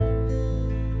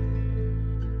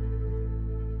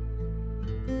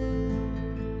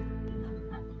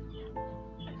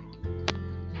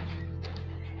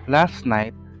Last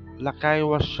night, Lakay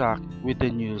was shocked with the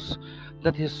news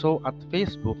that he saw at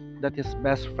Facebook that his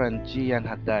best friend Jian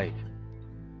had died.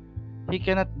 He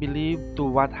cannot believe to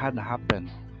what had happened,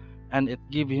 and it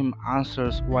gave him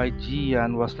answers why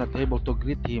Jian was not able to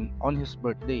greet him on his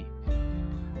birthday.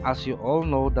 As you all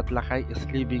know that Lakay is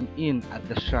living in at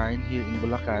the Shrine here in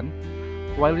Bulacan,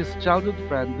 while his childhood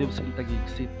friend lives in Taguig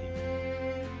City.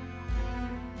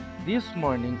 This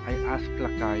morning I asked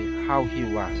Lakay how he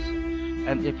was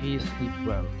and if he slept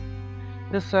well.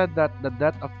 He said that the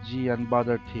death of Jian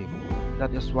bothered him.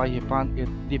 That is why he found it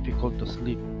difficult to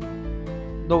sleep.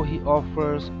 Though he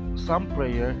offers some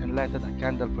prayer and lighted a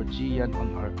candle for Jian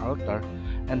on our altar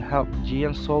and helped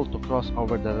Jian's soul to cross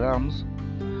over the realms,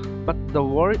 but the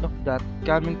worry of that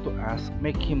coming to us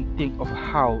make him think of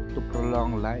how to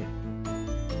prolong life.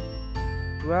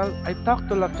 Well, I talked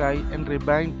to Lakay and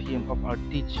reminded him of our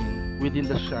teaching within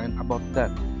the shrine about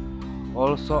death,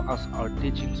 also as our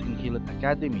teachings in Hilot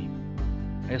Academy.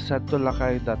 I said to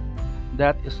Lakay that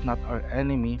death is not our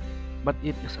enemy, but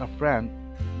it is a friend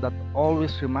that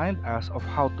always reminds us of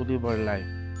how to live our life.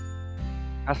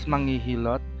 As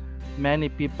manghihilot, many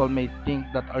people may think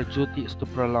that our duty is to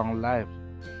prolong life,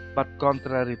 but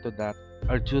contrary to that,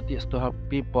 our duty is to help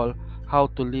people how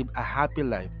to live a happy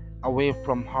life away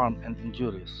from harm and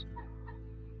injuries.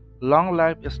 Long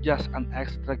life is just an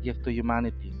extra gift to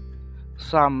humanity.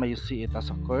 Some may see it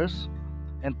as a curse,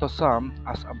 and to some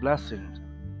as a blessing.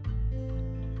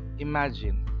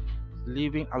 Imagine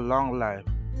living a long life,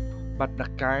 but the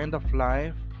kind of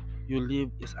life you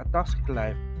live is a toxic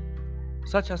life,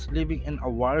 such as living in a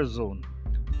war zone,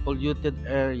 polluted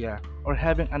area, or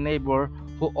having a neighbor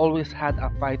who always had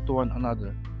a fight to one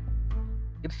another.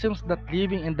 It seems that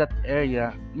living in that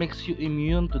area makes you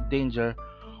immune to danger,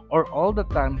 or all the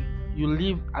time you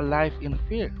live a life in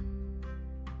fear.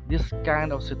 This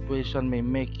kind of situation may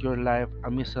make your life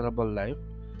a miserable life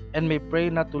and may pray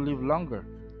not to live longer.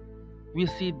 We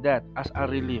see that as a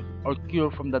relief or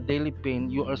cure from the daily pain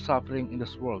you are suffering in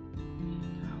this world.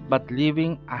 But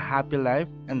living a happy life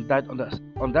and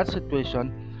on that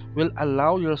situation will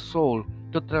allow your soul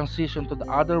to transition to the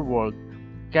other world,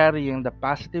 carrying the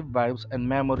positive vibes and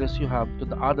memories you have to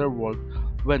the other world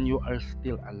when you are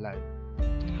still alive.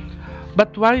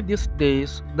 But why these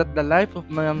days that the life of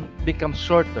man becomes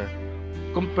shorter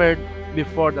compared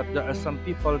before that there are some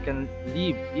people can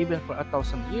live even for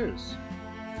 1,000 years?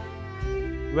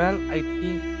 Well, I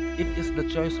think it is the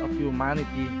choice of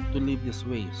humanity to live these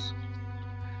ways.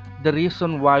 The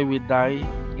reason why we die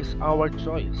is our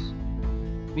choice.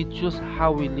 We choose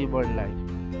how we live our life,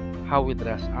 how we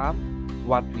dress up,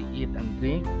 what we eat and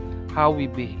drink, how we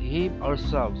behave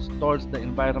ourselves towards the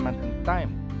environment and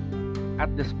time.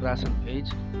 At this present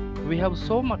age, we have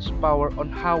so much power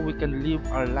on how we can live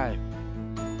our life.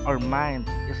 Our mind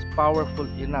is powerful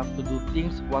enough to do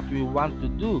things what we want to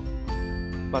do,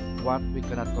 but what we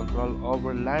cannot control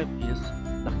over life is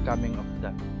the coming of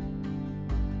death.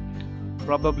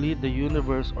 Probably the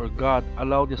universe or God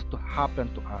allowed this to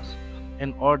happen to us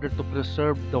in order to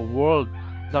preserve the world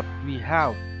that we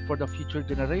have for the future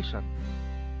generation.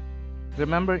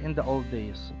 Remember in the old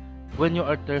days, when you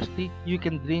are thirsty, you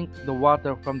can drink the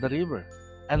water from the river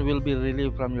and will be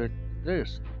relieved from your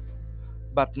thirst.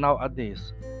 But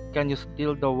nowadays, can you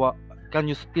can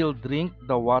you still drink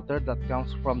the water that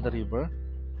comes from the river?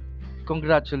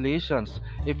 Congratulations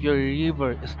if your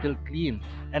river is still clean,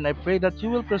 and I pray that you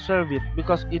will preserve it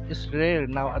because it is rare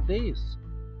nowadays.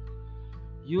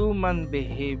 Human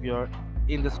behavior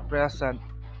in this present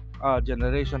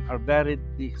generation are very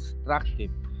destructive.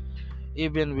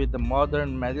 Even with the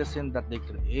modern medicine that they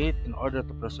create in order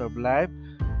to preserve life,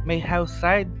 may have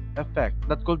side effect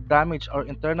that could damage our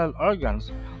internal organs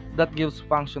that gives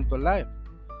function to life.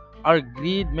 Our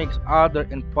greed makes other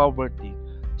in poverty,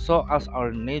 so as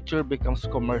our nature becomes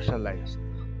commercialized.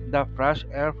 The fresh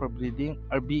air for breathing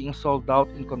are being sold out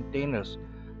in containers.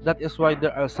 That is why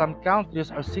there are some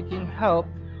countries are seeking help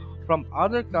from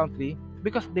other country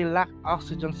because they lack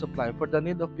oxygen supply for the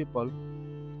need of people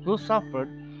who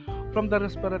suffered from the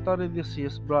respiratory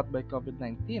disease brought by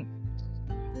COVID-19.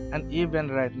 And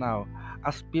even right now,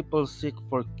 as people seek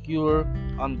for cure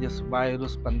on this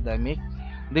virus pandemic,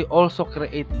 they also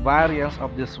create variants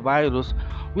of this virus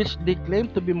which they claim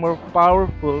to be more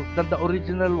powerful than the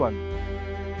original one.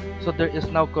 So there is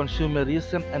now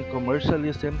consumerism and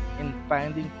commercialism in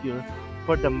finding cure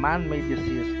for the man-made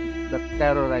disease that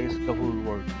terrorize the whole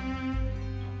world.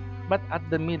 But at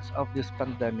the midst of this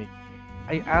pandemic,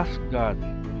 I ask God,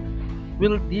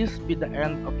 will this be the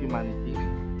end of humanity?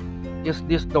 Is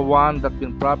this the one that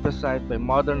been prophesied by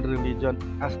modern religion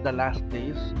as the last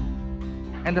days?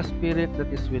 And the spirit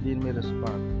that is within me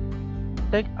respond,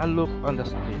 Take a look on the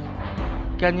street.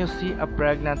 Can you see a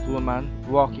pregnant woman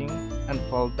walking and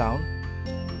fall down?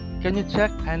 Can you check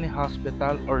any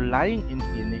hospital or lying in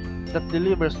clinic that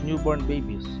delivers newborn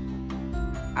babies?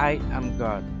 I am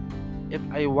God. If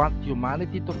I want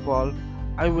humanity to fall,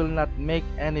 I will not make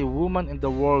any woman in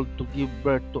the world to give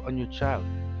birth to a new child.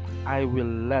 I will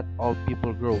let all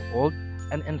people grow old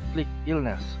and inflict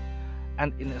illness,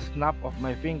 and in a snap of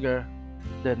my finger,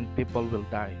 then people will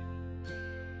die.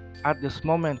 At this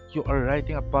moment, you are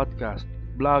writing a podcast,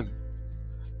 blog,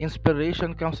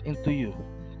 inspiration comes into you,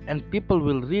 and people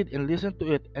will read and listen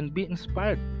to it and be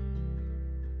inspired.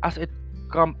 As it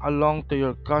come along to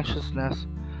your consciousness,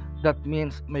 that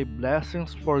means my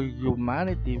blessings for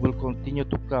humanity will continue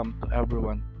to come to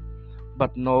everyone.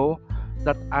 But know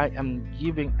that I am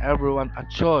giving everyone a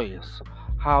choice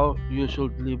how you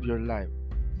should live your life.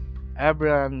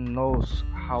 Everyone knows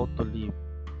how to live.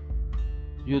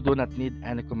 You do not need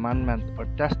any commandment or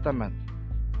testament.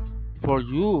 For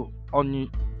you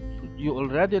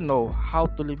already know how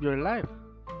to live your life.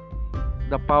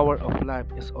 The power of life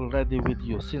is already with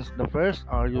you since the first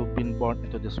hour you've been born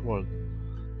into this world.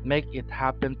 Make it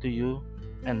happen to you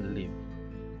and live.